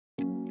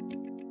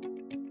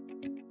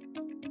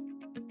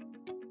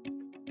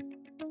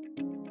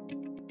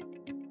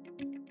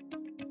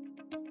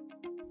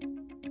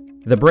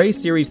The Bray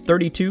Series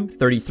 32,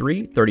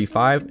 33,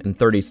 35, and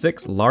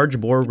 36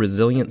 large-bore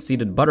resilient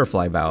seated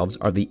butterfly valves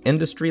are the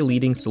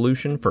industry-leading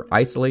solution for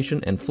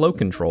isolation and flow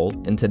control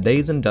in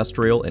today's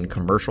industrial and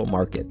commercial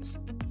markets.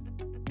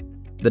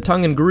 The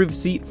tongue and groove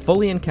seat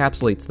fully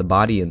encapsulates the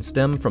body and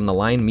stem from the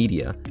line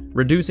media,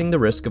 reducing the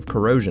risk of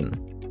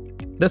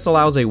corrosion. This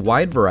allows a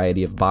wide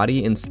variety of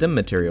body and stem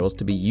materials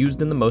to be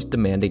used in the most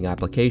demanding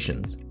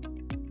applications.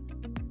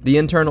 The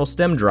internal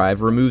stem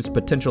drive removes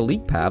potential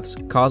leak paths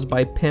caused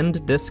by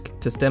pinned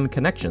disc-to-stem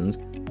connections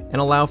and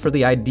allow for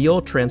the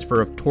ideal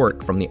transfer of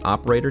torque from the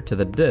operator to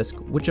the disc,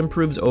 which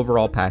improves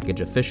overall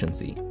package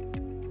efficiency.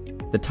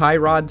 The tie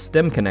rod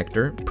stem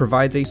connector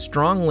provides a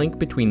strong link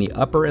between the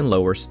upper and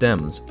lower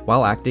stems,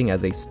 while acting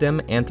as a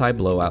stem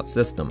anti-blowout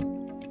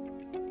system.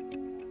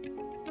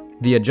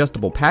 The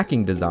adjustable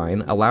packing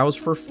design allows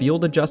for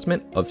field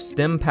adjustment of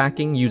stem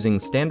packing using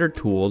standard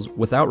tools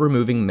without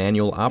removing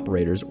manual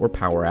operators or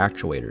power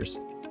actuators.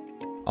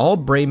 All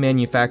Bray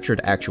manufactured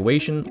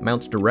actuation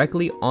mounts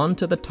directly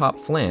onto the top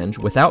flange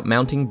without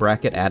mounting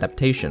bracket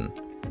adaptation.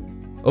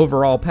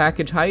 Overall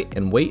package height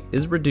and weight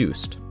is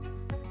reduced.